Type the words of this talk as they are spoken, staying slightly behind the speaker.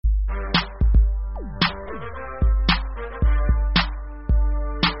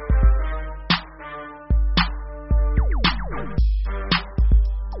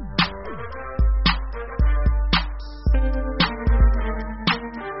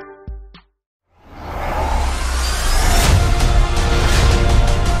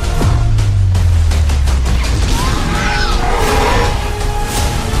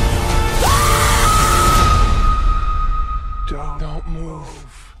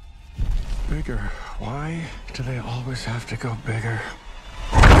Bigger. Why do they always have to go bigger?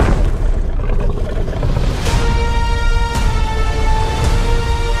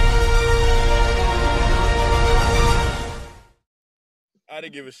 I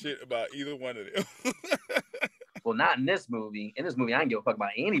didn't give a shit about either one of them. Well, not in this movie. In this movie, I didn't give a fuck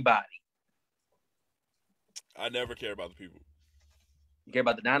about anybody. I never care about the people. You care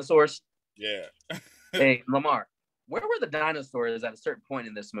about the dinosaurs? Yeah. Hey, Lamar, where were the dinosaurs at a certain point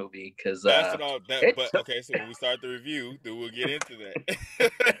in this movie? Because that's what all that. But okay, so when we start the review, then we'll get into that.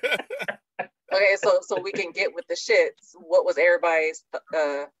 Okay, so we can get with the shits. What was everybody's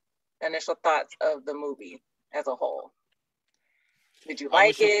initial thoughts of the movie as a whole? Did you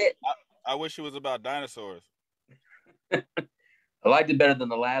like it? I wish it was about dinosaurs. I liked it better than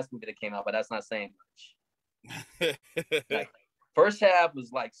the last movie that came out, but that's not saying much. Like, first half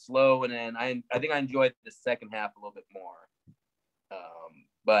was like slow, and then I think I enjoyed the second half a little bit more.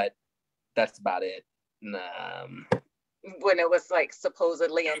 But that's about it. When it was like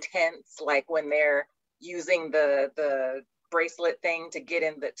supposedly intense, like when they're using the bracelet thing to get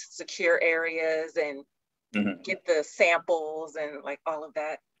in the secure areas and get the samples and like all of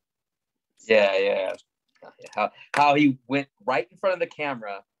that. Yeah. How he went right in front of the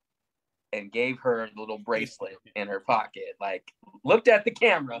camera and gave her the little bracelet in her pocket, like looked at the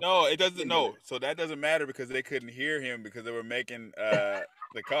camera. No, it doesn't. No, so that doesn't matter because they couldn't hear him because they were making the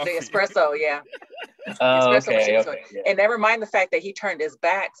coffee. The espresso, yeah. Okay. Yeah. And never mind the fact that he turned his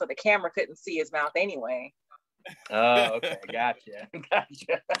back so the camera couldn't see his mouth anyway. Oh, okay, gotcha.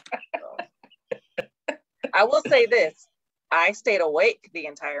 I will say this. I stayed awake the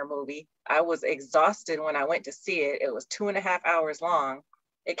entire movie. I was exhausted when I went to see it. It was 2.5 hours long.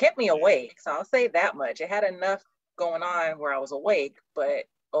 It kept me awake, so I'll say that much. It had enough going on where I was awake, but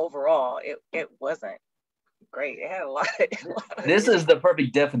overall, it wasn't great. It had a lot. This is the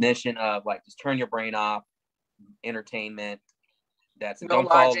perfect definition of like just turn your brain off, entertainment. That's no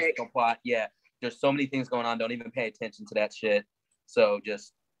logic, no plot. Yeah, there's so many things going on. Don't even pay attention to that shit. So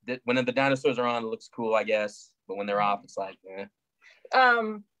just when the dinosaurs are on, it looks cool, I guess. But when they're off, it's like, eh.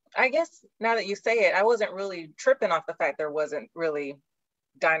 I guess now that you say it, I wasn't really tripping off the fact there wasn't really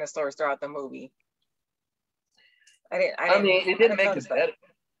dinosaurs throughout the movie. I mean, it didn't make it better.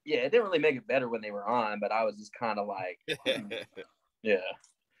 Yeah, it didn't really make it better when they were on, but I was just kind of like, yeah.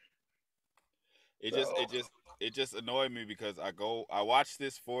 It just annoyed me because I watched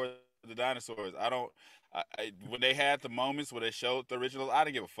this for the dinosaurs. When they had the moments where they showed the original, I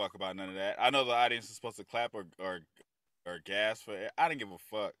didn't give a fuck about none of that. I know the audience is supposed to clap or gasp for it. I didn't give a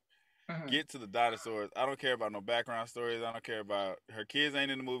fuck. Get to the dinosaurs. I don't care about no background stories. I don't care about her kids ain't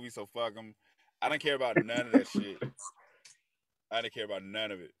in the movie, so fuck them. I don't care about none of that shit. I didn't care about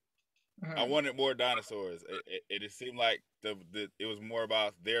none of it. I wanted more dinosaurs. It seemed like it was more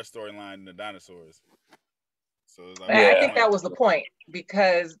about their storyline than the dinosaurs. So it was like, I think that was the point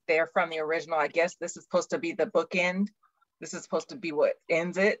because they're from the original. I guess this is supposed to be the bookend. This is supposed to be what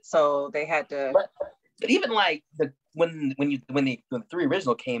ends it. So they had to. But even like when the three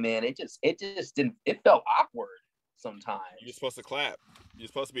original came in, it just didn't. It felt awkward sometimes. You're supposed to clap. You're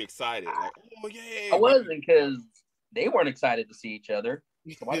supposed to be excited. Like, oh yay! I wasn't because they weren't excited to see each other.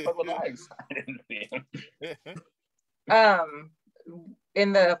 So why the fuck was I excited?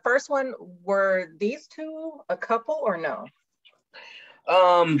 In the first one, were these two a couple or no?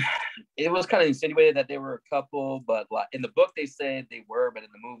 It was kind of insinuated that they were a couple, but like in the book they said they were, but in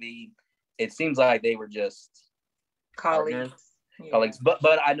the movie it seems like they were just colleagues. Colleagues.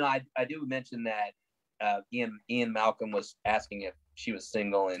 But I know I do mention that Ian Malcolm was asking if she was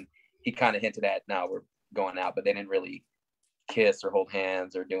single, and he kind of hinted at now we're going out, but they didn't really kiss or hold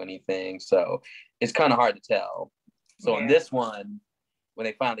hands or do anything. So it's kind of hard to tell. So in this one, when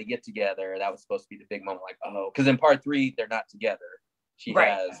they finally get together, that was supposed to be the big moment. Like, oh, because in part 3 they're not together. She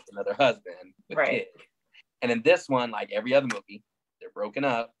has another husband with kids. And in this one, like every other movie, they're broken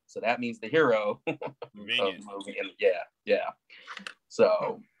up. So that means the hero of the movie. And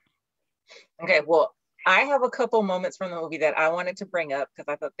So. Okay, well, I have a couple moments from the movie that I wanted to bring up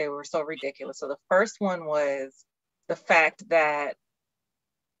because I thought they were so ridiculous. So the first one was the fact that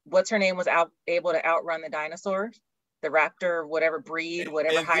what's her name was able to outrun the dinosaurs, the raptor, whatever breed,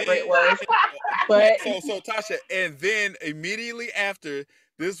 whatever hybrid it was. But so Tasha, and then immediately after,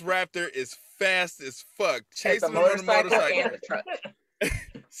 this raptor is fast as fuck, chasing him on a motorcycle and the truck.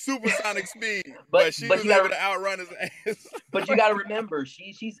 Supersonic speed, but she was able to outrun his ass. But you got to remember,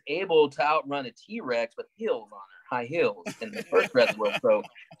 she's able to outrun a T-Rex with heels on her, high heels in the first Jurassic World. So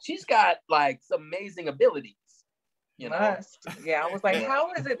she's got like some amazing abilities. You know? Yeah, I was like,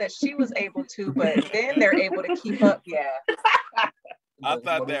 how is it that she was able to, but then they're able to keep up? Yeah. I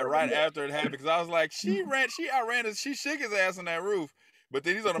thought that right after it happened because I was like, she outran us, she shook his ass on that roof, but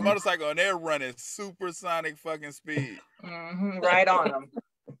then he's on a motorcycle and they're running supersonic fucking speed. Right on him.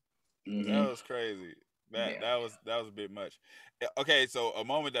 That was crazy. That was a bit much. Okay, so a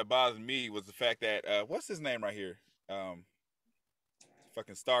moment that bothered me was the fact that what's his name right here?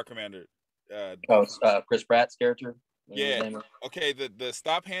 Fucking Star Commander. Chris Pratt's character. Yeah. Okay, the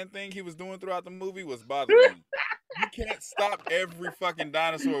stop hand thing he was doing throughout the movie was bothering me. You can't stop every fucking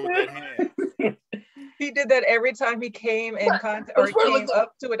dinosaur with that hand. He did that every time he came in contact or came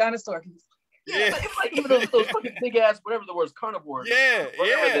up to a dinosaur. Yeah, like even those fucking big ass, whatever the word's, carnivores. Yeah,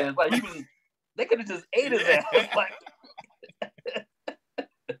 yeah. Like they could have just ate his ass. Like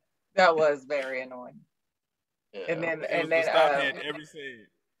that was very annoying. Yeah. And then every scene.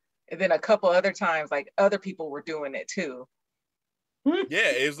 And then a couple other times, like other people were doing it too.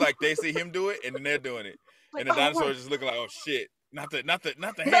 Yeah, it was like they see him do it, and then they're doing it, like, and the dinosaur just looking like, oh shit, not the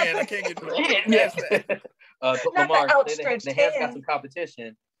hand. I can't get the hand. Lamar, the hands got some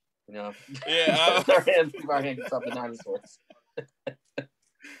competition. You know. Yeah. Our hands can stop the dinosaurs.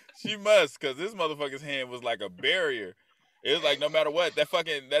 She must, because this motherfucker's hand was like a barrier. It was like no matter what, that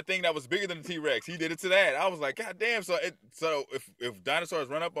thing that was bigger than the T-Rex, he did it to that. I was like, God damn. So if dinosaurs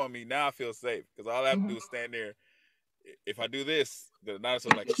run up on me, now I feel safe because all I have to do is stand there. If I do this, the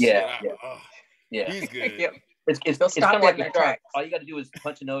dinosaur's like, shit, he's good. Yeah. It's kind of like a shark. All you got to do is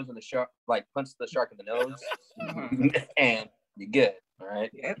punch a nose in the shark, like punch the shark in the nose, and you're good. All right.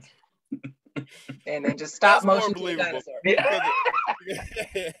 Yep. And then just stop motion to the dinosaur.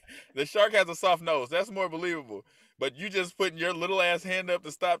 The shark has a soft nose. That's more believable. But you just putting your little ass hand up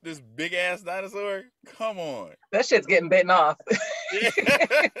to stop this big ass dinosaur? Come on. That shit's getting bitten off.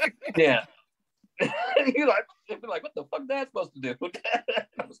 Yeah. You're like, what the fuck that supposed to do?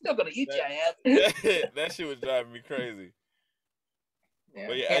 I'm still gonna eat your ass. That shit was driving me crazy. Yeah.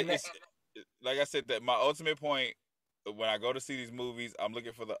 But yeah, like I said, that my ultimate point when I go to see these movies, I'm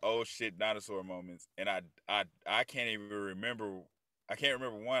looking for the oh shit dinosaur moments, and I can't even remember. I can't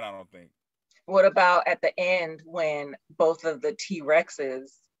remember one. I don't think. What about at the end when both of the T-Rexes?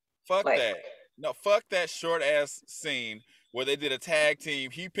 Fuck that. No, fuck that short ass scene where they did a tag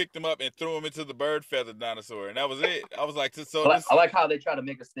team. He picked him up and threw him into the bird feather dinosaur, and that was it. I was like, I like how they try to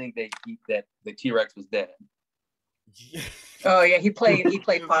make us think that the T-Rex was dead. Oh yeah, he played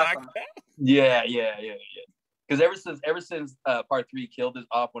Papa. Yeah. Because ever since part 3 killed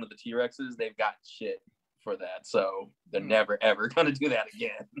off one of the T-Rexes, they've got shit for that. So they're never ever gonna do that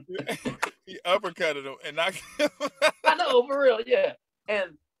again. He uppercutted him and knocked him. I know, for real, yeah.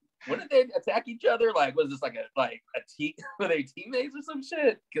 And when did they attack each other? Like, was this were they teammates or some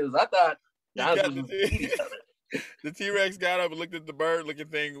shit? Because I thought the T-Rex got up and looked at the bird looking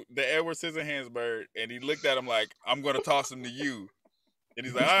thing, the Edward Scissorhands bird, and he looked at him like, I'm gonna toss him to you. And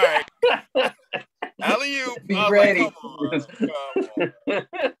he's like, all right. Alley-oop. Be ready. Like,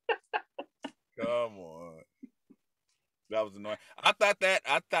 come on. That was annoying. I thought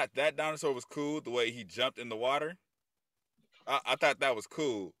that dinosaur was cool, the way he jumped in the water. I thought that was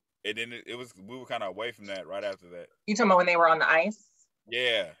cool. And then we were kind of away from that right after that. You talking about when they were on the ice?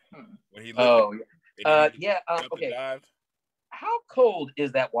 Yeah. When he looked okay. Dived. How cold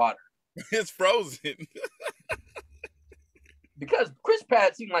is that water? It's frozen. Because Chris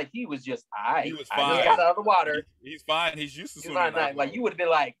Pratt seemed like he was just He was fine. He got out of the water. He's fine. He's used to swimming. Like you would have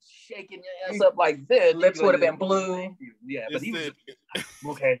been like shaking your ass up like this. Lips would have been blue. Yeah, but he was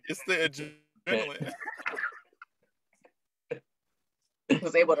okay. It's the adrenaline. He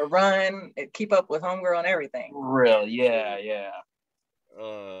was able to run and keep up with homegirl and everything. Real, yeah. Yeah.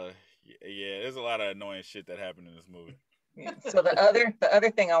 There's a lot of annoying shit that happened in this movie. Yeah. So the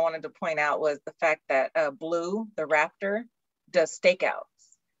other thing I wanted to point out was the fact that Blue, the raptor, does stakeouts.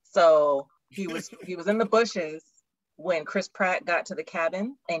 So he was in the bushes when Chris Pratt got to the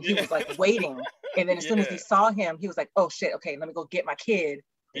cabin, and he was like waiting. And then as soon as he saw him, he was like, "Oh shit, okay, let me go get my kid."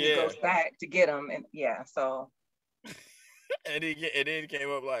 And he goes back to get him, and so. And then he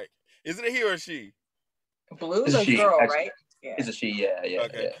came up like, is it a he or a she? Blue's a girl, actually, right? Yeah. It's a she, yeah.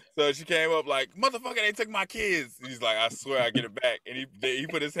 Okay. Yeah. So she came up like, motherfucker, they took my kids. He's like, I swear I get it back. And he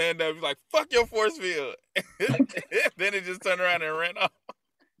put his hand up. He's like, fuck your force field. Then he just turned around and ran off.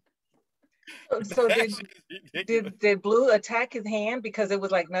 So did Blue attack his hand? Because it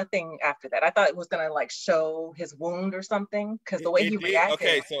was like nothing after that. I thought it was gonna like show his wound or something. Because the way he reacted.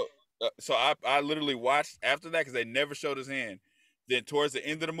 Okay, so I literally watched after that because they never showed his hand. Then towards the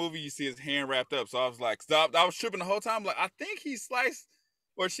end of the movie, you see his hand wrapped up. So I was like, stop. I was tripping the whole time. Like, I think he sliced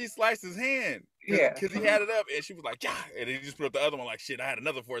or she sliced his hand. Because he had it up. And she was like, yeah. And then he just put up the other one like, shit, I had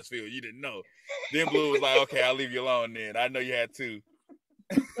another force field. You didn't know. Then Blue was like, okay, I'll leave you alone then. I know you had two.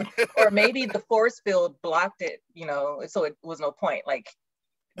 Or maybe the force field blocked it, so it was no point. Like,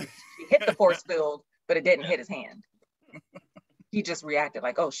 he hit the force field, but it didn't hit his hand. He just reacted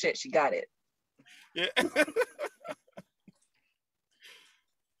like, oh shit, she got it. Yeah.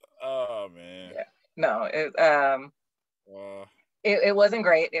 Oh man. Yeah. No, Uh, it wasn't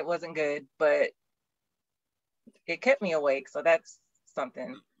great. It wasn't good, but it kept me awake. So that's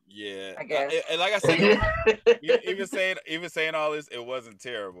something. yeah. I guess. And like I said, even saying all this, it wasn't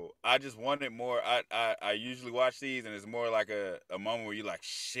terrible. I just wanted more. I usually watch these, and it's more like a moment where you're like,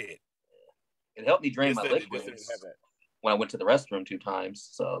 shit. It helped me drain my This liquids didn't have that. when I went to the restroom 2 times,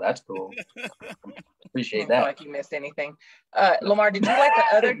 so that's cool. Appreciate I don't feel that. like you missed anything. Lamar, did you like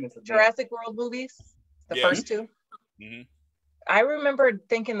the other Jurassic World movies? The first 2? Mm-hmm. I remember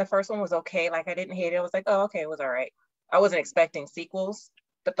thinking the first one was okay. Like, I didn't hate it. I was like, oh, okay, it was all right. I wasn't expecting sequels.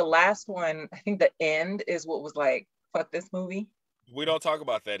 But the last one, I think the end is what was like, fuck this movie. We don't talk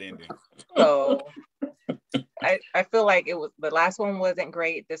about that ending. So I feel like the last one wasn't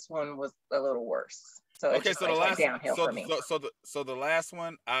great. This one was a little worse. So Okay, so the last downhill for me. So the last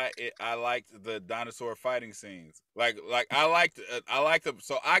one, I liked the dinosaur fighting scenes. Like I liked them.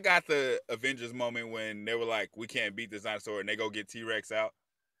 So I got the Avengers moment when they were like, we can't beat this dinosaur, and they go get T-Rex out.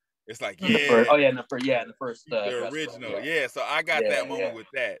 It's like, yeah. In the first the original, yeah. So I got that moment with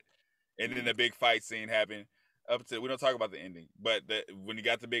that, and then the big fight scene happened. We don't talk about the ending, but when you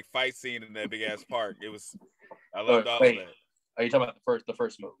got the big fight scene in that big ass park, I loved all of that. Are you talking about the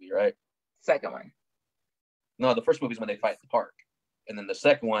first movie, right? Second one. No, the first movie is when they fight the park, and then the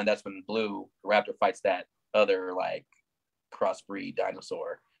second one, that's when Blue the Raptor fights that other like crossbreed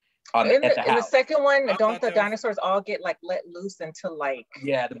dinosaur. In the second one, don't the dinosaurs all get like let loose until like?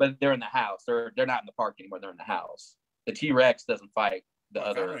 Yeah, but they're in the house. They're not in the park anymore. They're in the house. The T-Rex doesn't fight the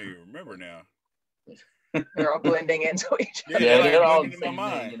other. I don't even remember now. They're all blending into each other. Yeah, they're all the same thing,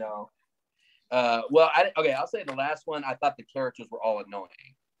 I'll say the last one, I thought the characters were all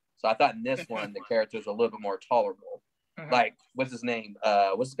annoying. So I thought in this one, the characters were a little bit more tolerable. Mm-hmm. Like, what's his name?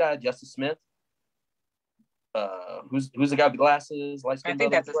 What's the guy? Justice Smith? Who's the guy with the glasses? I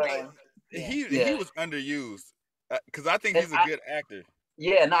think that's his name. He was underused because I think he's a good actor.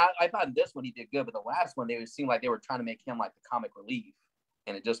 Yeah, no, I thought in this one he did good, but the last one they seemed like they were trying to make him like the comic relief,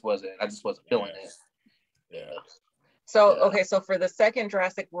 and it just wasn't. I just wasn't feeling it. Yeah. So okay, so for the second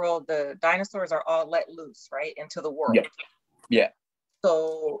Jurassic World, the dinosaurs are all let loose, right, into the world. Yeah.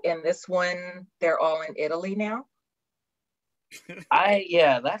 So in this one, they're all in Italy now.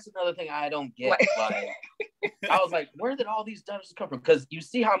 That's another thing I don't get. Like, I was like, where did all these dinosaurs come from? Because you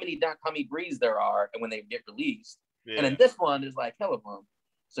see how many breeds there are, and when they get released, and in this one, there's like hell of them.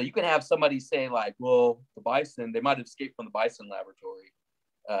 So you can have somebody say like, well, the bison, they might have escaped from the bison laboratory.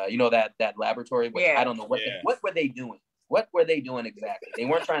 That laboratory. Which I don't know what were they doing. What were they doing exactly? They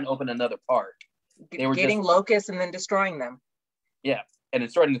weren't trying to open another park. They were getting locusts and then destroying them. Yeah, and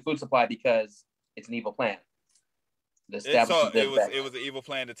destroying the food supply because it's an evil plan. It was an evil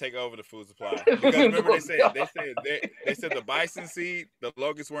plan to take over the food supply. Because remember they said the bison seed, the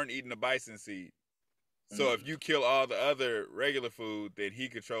locusts weren't eating the bison seed. So if you kill all the other regular food, then he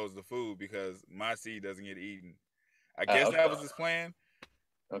controls the food because my seed doesn't get eaten. I guess that was his plan.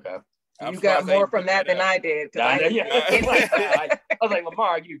 Okay. You got more from that than I did. I was like,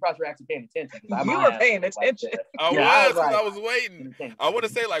 Lamar, you probably actually paying attention. You were paying attention. I was waiting. I want to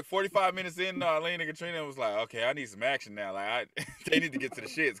say like 45 minutes in, Arlene and Katrina was like, okay, I need some action now. Like they need to get to the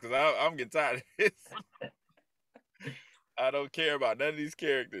shits because I'm getting tired of this. I don't care about none of these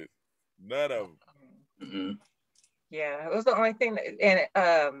characters. None of them. Mm-hmm. Yeah, it was the only thing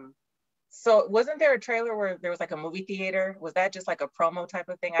so wasn't there a trailer where there was like a movie theater? Was that just like a promo type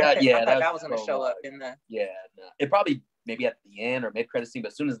of thing? I thought that was going to show up in the. Yeah, no. It probably maybe at the end or mid credit scene,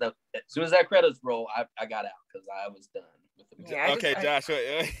 but as soon as that credits roll, I got out because I was done with the movie. Yeah, Josh,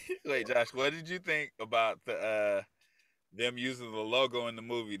 wait, Josh, what did you think about them using the logo in the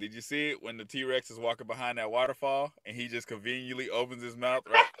movie? Did you see it when the T-Rex is walking behind that waterfall and he just conveniently opens his mouth?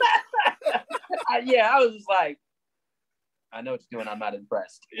 Right? I was just like, I know what you're doing. I'm not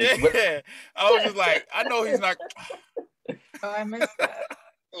impressed. Yeah, I was just like, I know he's not. Oh, I missed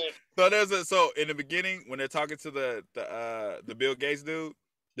that. So in the beginning when they're talking to the Bill Gates dude,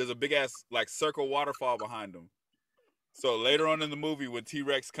 there's a big ass like circle waterfall behind them. So later on in the movie, when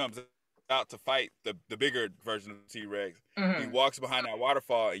T-Rex comes out to fight the bigger version of T-Rex, he walks behind that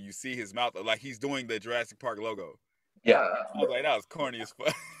waterfall and you see his mouth like he's doing the Jurassic Park logo. Yeah, I was like, that was corny as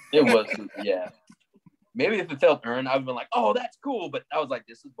fuck. It was, yeah. Maybe if it felt earned, I would have been like, "Oh, that's cool," but I was like,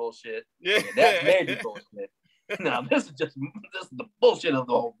 "This is bullshit." Yeah, that's maybe bullshit. No, this is the bullshit of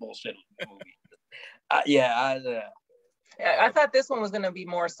the whole bullshit of the movie. I thought this one was gonna be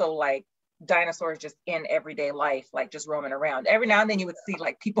more so like dinosaurs just in everyday life, like just roaming around. Every now and then you would see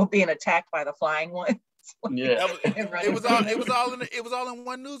like people being attacked by the flying ones. Yeah. It was all in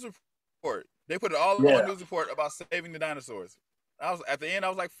one news report. They put it all in one news report about saving the dinosaurs. I was at the end. I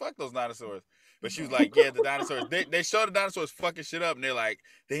was like, "Fuck those dinosaurs." But she was like, "Yeah, the dinosaurs. They show the dinosaurs fucking shit up, and they're like,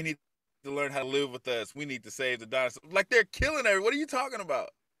 they need to learn how to live with us. We need to save the dinosaurs. Like they're killing everyone. What are you talking about?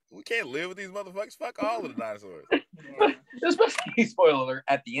 We can't live with these motherfuckers. Fuck all of the dinosaurs." Especially spoiler alert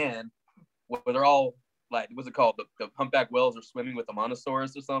at the end, where they're all like, what's it called? The humpback whales are swimming with the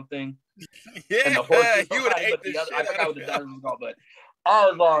monosaurus or something. Yeah, and the horses. you would hate the I forgot what the dinosaurs was called, but I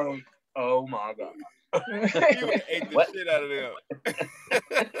was like, oh my god. You would ate the shit out of them.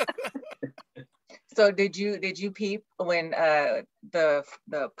 So did you peep when the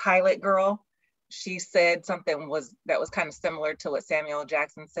pilot girl, she said something that was kind of similar to what Samuel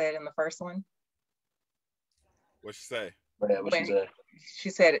Jackson said in the first one? What'd she say? What she said? She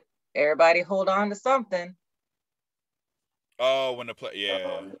said, "Everybody hold on to something." Oh, when the play,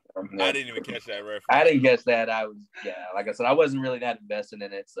 yeah. I didn't even catch that reference. I didn't catch that. I was, like I said, I wasn't really that invested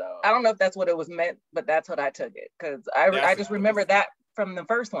in it. So I don't know if that's what it was meant, but that's what I took it, because I just remember that from the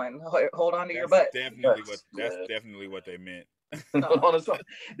first one. Hold on to your butt. That's definitely what they meant. They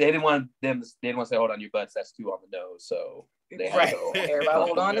didn't want to say hold on to your butts. That's too on the nose. So they had to go, everybody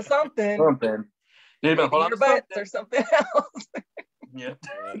hold on to something. They've been hold on your to butts or something else. Yeah.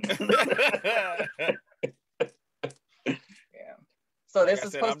 So this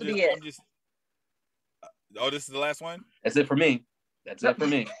is supposed to be it. This is the last one? That's it for me. That's it for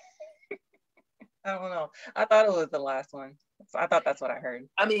me. I don't know. I thought it was the last one. I thought that's what I heard.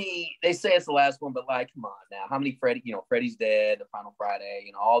 I mean, they say it's the last one, but like, come on now. How many Freddy's dead, the final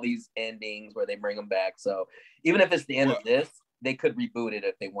Friday, all these endings where they bring them back. So even if it's the end of this, they could reboot it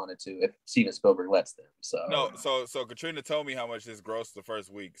if they wanted to, if Steven Spielberg lets them. So no, so Katrina told me how much this grossed the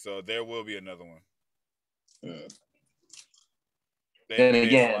first week, so there will be another one. Then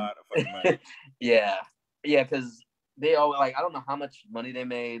again, yeah, because they all I don't know how much money they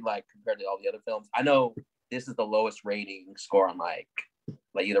made compared to all the other films. I know this is the lowest rating score on like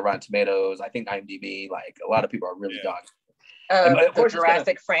either Rotten Tomatoes, I think IMDb. A lot of people are really dogging. The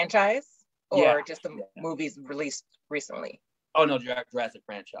Jurassic franchise, or just the movies released recently? Oh no, Jurassic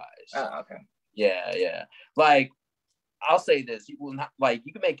franchise. Oh, okay. Yeah. I'll say this: you will not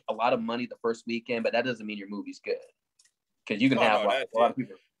you can make a lot of money the first weekend, but that doesn't mean your movie's good. Because you can have a lot of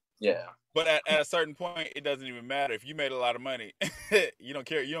people. Yeah. But at a certain point, it doesn't even matter. If you made a lot of money, you don't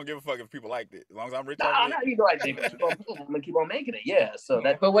care. You don't give a fuck if people liked it. As long as I'm rich. I'm gonna keep on making it. Yeah. So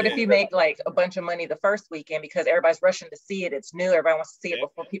that. But what if you make a bunch of money the first weekend because everybody's rushing to see it? It's new. Everybody wants to see it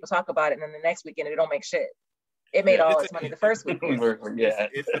before people talk about it, and then the next weekend it don't make shit. It made all its money the first weekend.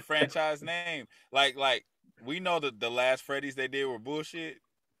 It's the franchise name. Like we know that the last Freddy's they did were bullshit,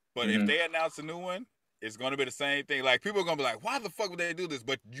 but if they announce a new one, it's going to be the same thing. Like, people are going to be like, why the fuck would they do this?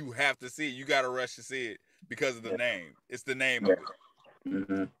 But you have to see it. You got to rush to see it because of the name. It's the name of it.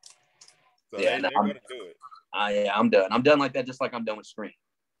 Mm-hmm. So they're going to do it. I'm done. I'm done like that, just like I'm done with Scream.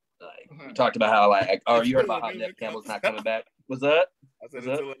 We talked about how, you heard about how Nev Campbell's not coming back. What's that? I said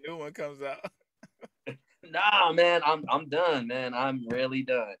until a new one comes out. Nah, man, I'm done, man. I'm really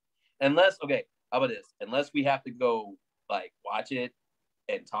done. Unless, how about this? Unless we have to go, watch it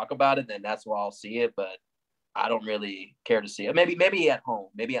and talk about it, then that's where I'll see it. But I don't really care to see it. Maybe at home.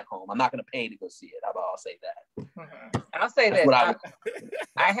 I'm not going to pay to go see it. How about I'll say that? I'll say this.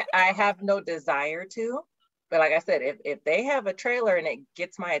 I have no desire to, but like I said, if they have a trailer and it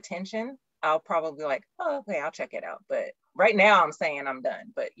gets my attention, I'll probably I'll check it out. But right now I'm saying I'm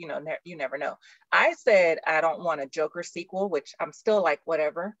done. But you never know. I said I don't want a Joker sequel, which I'm still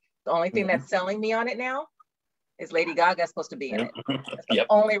whatever. The only thing that's selling me on it now is Lady Gaga supposed to be in it. That's the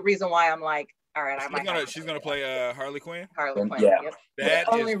only reason why I'm all right. She's gonna play Harley Quinn. Harley Quinn. Yeah. Yep. That's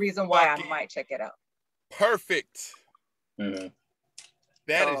the only reason why I might check it out. Perfect. Mm-hmm.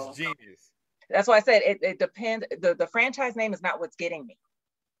 That is genius. That's why I said it depends. The franchise name is not what's getting me.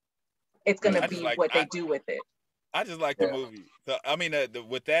 It's gonna be what they do with it. I just like the movie. So I mean,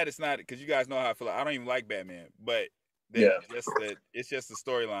 with that, it's not because you guys know how I feel. I don't even like Batman, but it's just the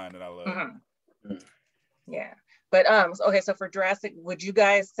storyline that I love. Mm-hmm. Yeah. But okay, so for Jurassic, would you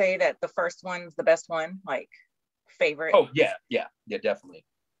guys say that the first one's the best one, favorite? Oh yeah, definitely.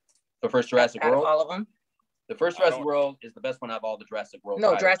 The first Jurassic World, all of them. The first Jurassic World is the best one out of all the Jurassic World. No,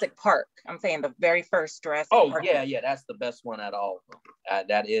 titles. Jurassic Park. I'm saying the very first Jurassic Park. Oh yeah, that's the best one at all.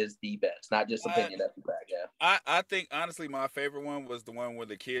 That is the best, not just opinion. That's the fact. Yeah. I think honestly, my favorite one was the one where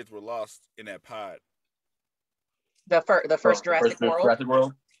the kids were lost in that pod. The first Jurassic World. Jurassic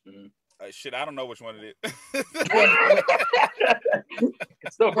World. Mm-hmm. shit, I don't know which one it is.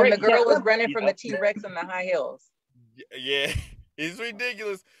 It's so When great. the girl Yeah, was running you from know. the T-Rex in the high heels. Yeah, it's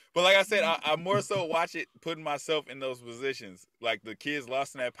ridiculous. But like I said, I more so watch it putting myself in those positions. Like the kids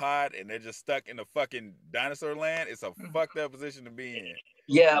lost in that pod and they're just stuck in the fucking dinosaur land. It's a fucked up position to be in.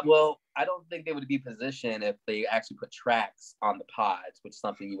 Yeah, well, I don't think they would be positioned if they actually put tracks on the pods, which is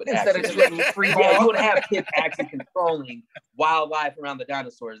something you would Instead of actually. just letting you free Yeah, you ball. wouldn't have kids actually controlling wildlife around the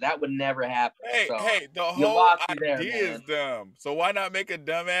dinosaurs. That would never happen. So Hey, the you whole lost me there, idea is man. dumb. So why not make a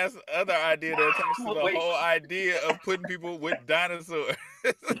dumbass other idea that attached to the Wait. whole idea of putting people with dinosaurs?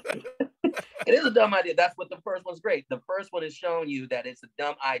 It is a dumb idea. That's what the first one's great. The first one is showing you that it's a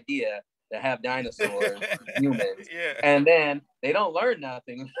dumb idea to have dinosaurs, humans, Yeah. and then they don't learn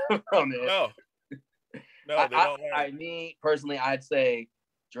nothing from it. No, they don't learn. Me personally, I'd say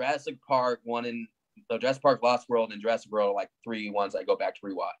Jurassic Park Jurassic Park Lost World and Jurassic World are like 3 ones I go back to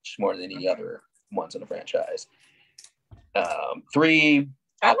rewatch more than any other ones in the franchise. 3,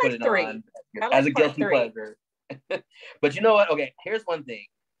 I'll put it 3. on as a guilty pleasure. But you know what? Okay, here's one thing.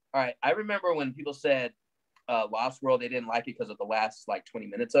 All right, I remember when people said Lost World, they didn't like it because of the last like 20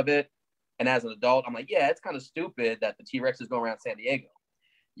 minutes of it. And as an adult, I'm like, yeah, it's kind of stupid that the T-Rex is going around San Diego.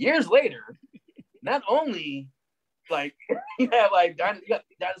 Years later, not only like you have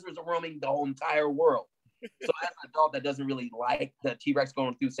dinosaurs are roaming the whole entire world. So as an adult that doesn't really like the T-Rex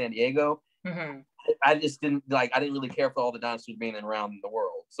going through San Diego, I just didn't really care for all the dinosaurs being around the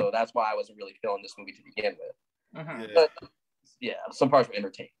world. So that's why I wasn't really feeling this movie to begin with. But yeah, some parts were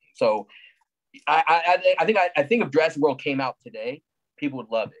entertaining. So I think if Jurassic World came out today, people would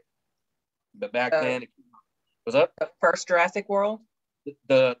love it. But back then, what's up? The first Jurassic World?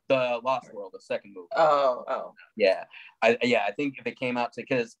 The Lost World, the second movie. Oh. Yeah. I think if it came out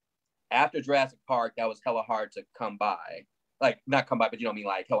because after Jurassic Park, that was hella hard to come by. Like, not come by, but you know what I mean?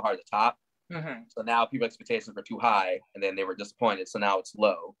 Like, hella hard to top. So now people's expectations were too high, and then they were disappointed. So now it's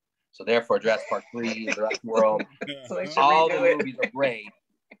low. So therefore, Jurassic Park 3 and Jurassic World, So they should all the redo it. movies are great.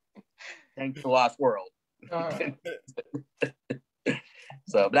 Thanks to Lost World.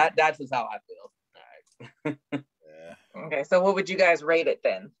 So that's just how I feel. All right. Okay, so what would you guys rate it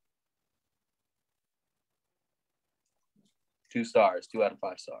then? 2 stars, 2 out of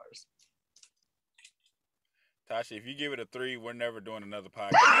 5 stars. Tasha, if you give it a 3, we're never doing another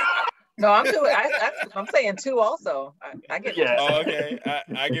podcast. No, I'm doing. I'm saying 2 also. I get. Yeah. Oh, okay.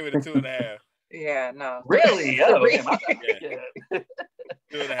 I give it a 2.5. Yeah, no. Really? Oh, Three. damn, 2.5.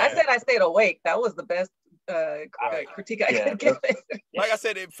 I said I stayed awake. That was the best critique I could give it. Like I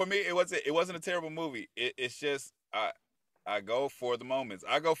said, for me, it wasn't a terrible movie. It's just I go for the moments.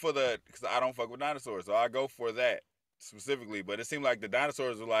 I go for because I don't fuck with dinosaurs, so I go for that specifically. But it seemed like the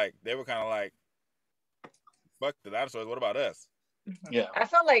dinosaurs were kind of like, fuck the dinosaurs. What about us? Yeah. I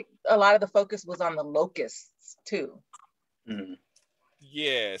felt like a lot of the focus was on the locusts too. Mm-hmm.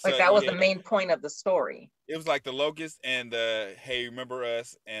 Yeah, like that was the main point of the story. It was like the locust and the hey, remember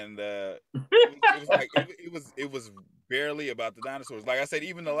us, and it was like it was barely about the dinosaurs. Like I said,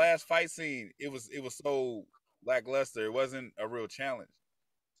 even the last fight scene, it was so lackluster. It wasn't a real challenge.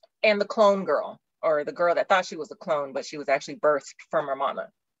 And the clone girl, or the girl that thought she was a clone, but she was actually birthed from her mama.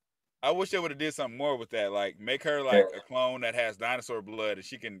 I wish they would have did something more with that. Like make her like a clone that has dinosaur blood and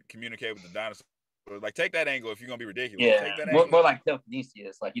she can communicate with the dinosaur. Like take that angle if you're gonna be ridiculous. Yeah, take that more like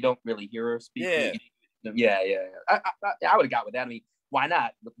telekinesis. Like you don't really hear her speak. Yeah. I would have got with that. I mean, why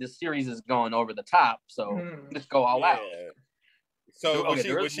not? This series is going over the top, so let's go all out. So when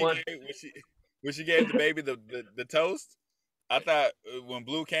she gave the baby the toast, I thought when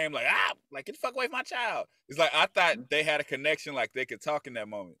Blue came, like get the fuck away from my child. It's like I thought they had a connection, like they could talk in that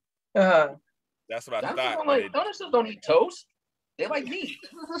moment. That's what I thought. Dinosaurs don't eat toast. They like meat.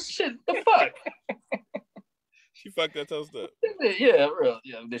 Shit, the fuck. She fucked that toast up. Yeah, real.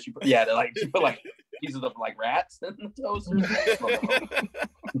 Yeah, then she put like pieces of like rats in the toast.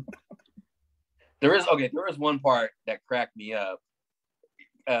 There is one part that cracked me up.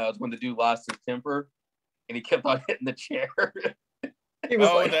 It was when the dude lost his temper and he kept on hitting the chair. He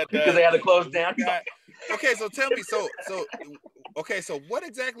was because they had to close down. Okay, so tell me, so what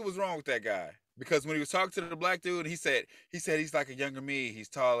exactly was wrong with that guy? Because when he was talking to the black dude, he said he's like a younger me. He's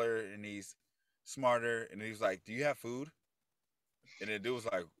taller and he's smarter. And he was like, "Do you have food?" And the dude was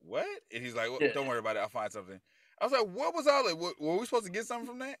like, "What?" And he's like, well, "Don't worry about it. I'll find something." I was like, "What was all that? Were we supposed to get something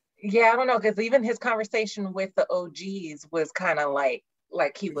from that?" Yeah, I don't know, because even his conversation with the OGs was kind of like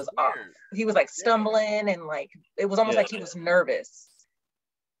he was off. He was like stumbling and like it was almost like he was nervous.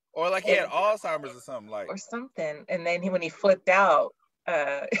 Or like he had Alzheimer's or something something. And then when he flipped out,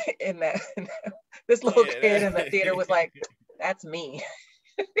 in that this little kid in the theater was like, "That's me."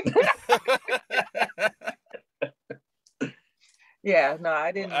 Yeah, no,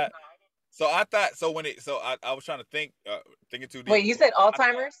 I didn't. So I thought so when it so I was trying to think thinking too deep. Wait, you said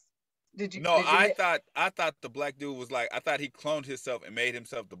Alzheimer's? Did you? No, Did you, I thought the black dude was like I thought he cloned himself and made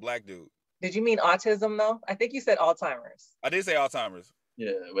himself the black dude. did you mean autism though? I think you said Alzheimer's. I did say Alzheimer's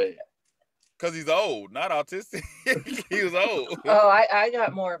Yeah, wait. because he's old, not autistic. He was old. Oh, I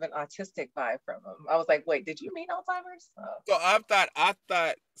got more of an autistic vibe from him. I was like, wait, did you mean Alzheimer's? Oh. So I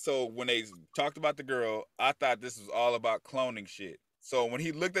thought so when they talked about the girl, I thought this was all about cloning shit. So when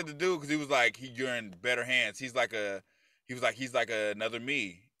he looked at the dude, because he was like, you're in better hands. He's like another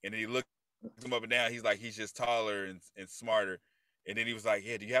me. And then he looked him up and down. He's like, he's just taller and smarter. And then he was like,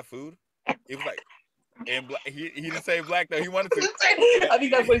 yeah, do you have food? It was like, and he didn't say black though. He wanted to. I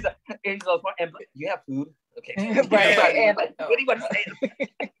think that's what he said. And he's all smart. And you have food? Okay. Right. What do you want to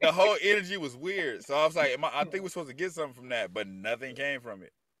say? The whole energy was weird. So I was like, I think we're supposed to get something from that, but nothing came from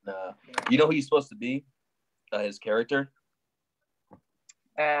it. Nah. You know who he's supposed to be? His character?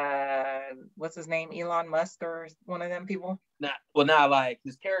 What's his name? Elon Musk or one of them people? Like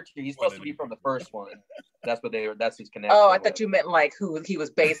his character, he's supposed to be from the first one. That's his connection. Oh, I thought you meant like who he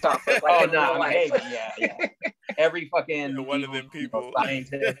was based off of. Like no, yeah. Every fucking one of them people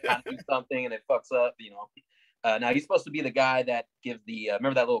scientist trying to do something and it fucks up, Now he's supposed to be the guy that gives the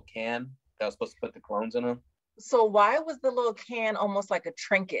remember that little can that was supposed to put the clones in them? So why was the little can almost like a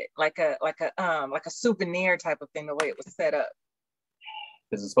trinket, like a souvenir type of thing, the way it was set up?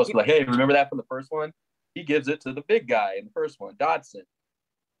 Because it's supposed to be like, hey, remember that from the first one? He gives it to the big guy in the first one, Dodson.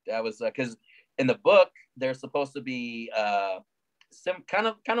 That was because in the book there's supposed to be some kind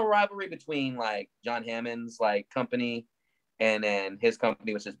of rivalry between like John Hammond's like company and then his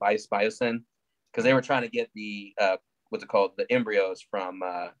company, which is Biosyn, because they were trying to get the what's it called, the embryos from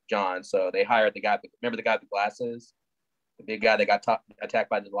John. So they hired the guy. Remember the guy with the glasses, the big guy that got attacked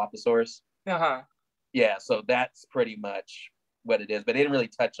by the Dilophosaurus? Yeah. So that's pretty much what it is, but they didn't really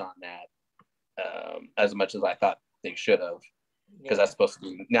touch on that as much as I thought they should have, because that's supposed to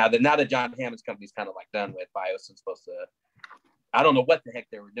be now that John Hammond's company's kind of like done with. Biosyn's supposed to, I don't know what the heck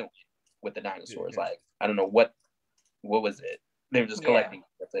they were doing with the dinosaurs. Like I don't know what was it. They were just collecting.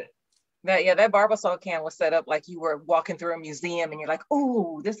 That's it. That Barbasol can was set up like you were walking through a museum and you're like,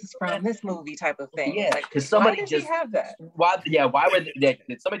 "Ooh, this is from this movie," type of thing. Yeah, like because somebody why did just he have that. Why were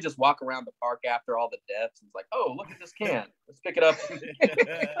did somebody just walk around the park after all the deaths and it's like, oh, look at this can, let's pick it up.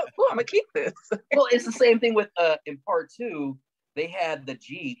 Oh, I'm gonna keep this. Well, it's the same thing with in part 2, they had the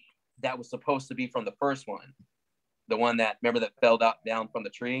Jeep that was supposed to be from the first one, the one that remember that fell down from the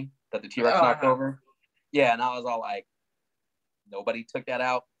tree that the T-Rex knocked over. Yeah, and I was all like, nobody took that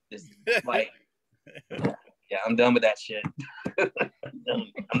out. This like, yeah, I'm done with that shit.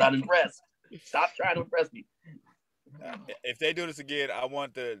 I'm not impressed. Stop trying to impress me. If they do this again, I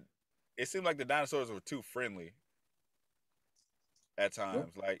want it seemed like the dinosaurs were too friendly at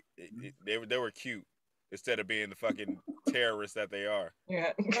times. Like they were cute instead of being the fucking terrorists that they are.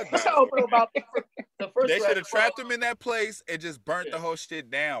 Yeah. About the first they should have trapped them in that place and just burnt the whole shit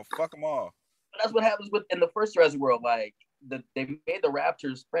down. Fuck them all. That's what happens in the first Jurassic World. Like they made the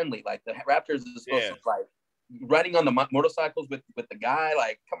raptors friendly. Like the raptors is supposed to like riding on the motorcycles with the guy.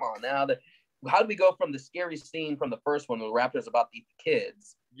 Like, come on now. How did we go from the scary scene from the first one, where the raptors about to eat the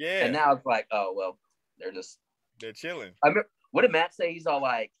kids? Yeah. And now it's like, oh well, they're chilling. I remember, what did Matt say? He's all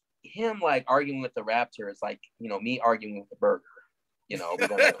like, him like arguing with the raptor is like, me arguing with the burger. We're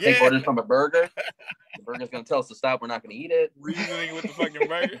gonna take orders from a burger. The burger's gonna tell us to stop. We're not gonna eat it. Reasoning with the fucking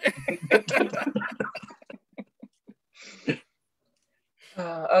burger.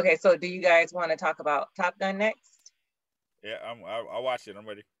 Okay, so do you guys want to talk about Top Gun next? Yeah, I'll watch it. I'm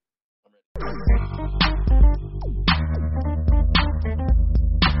ready.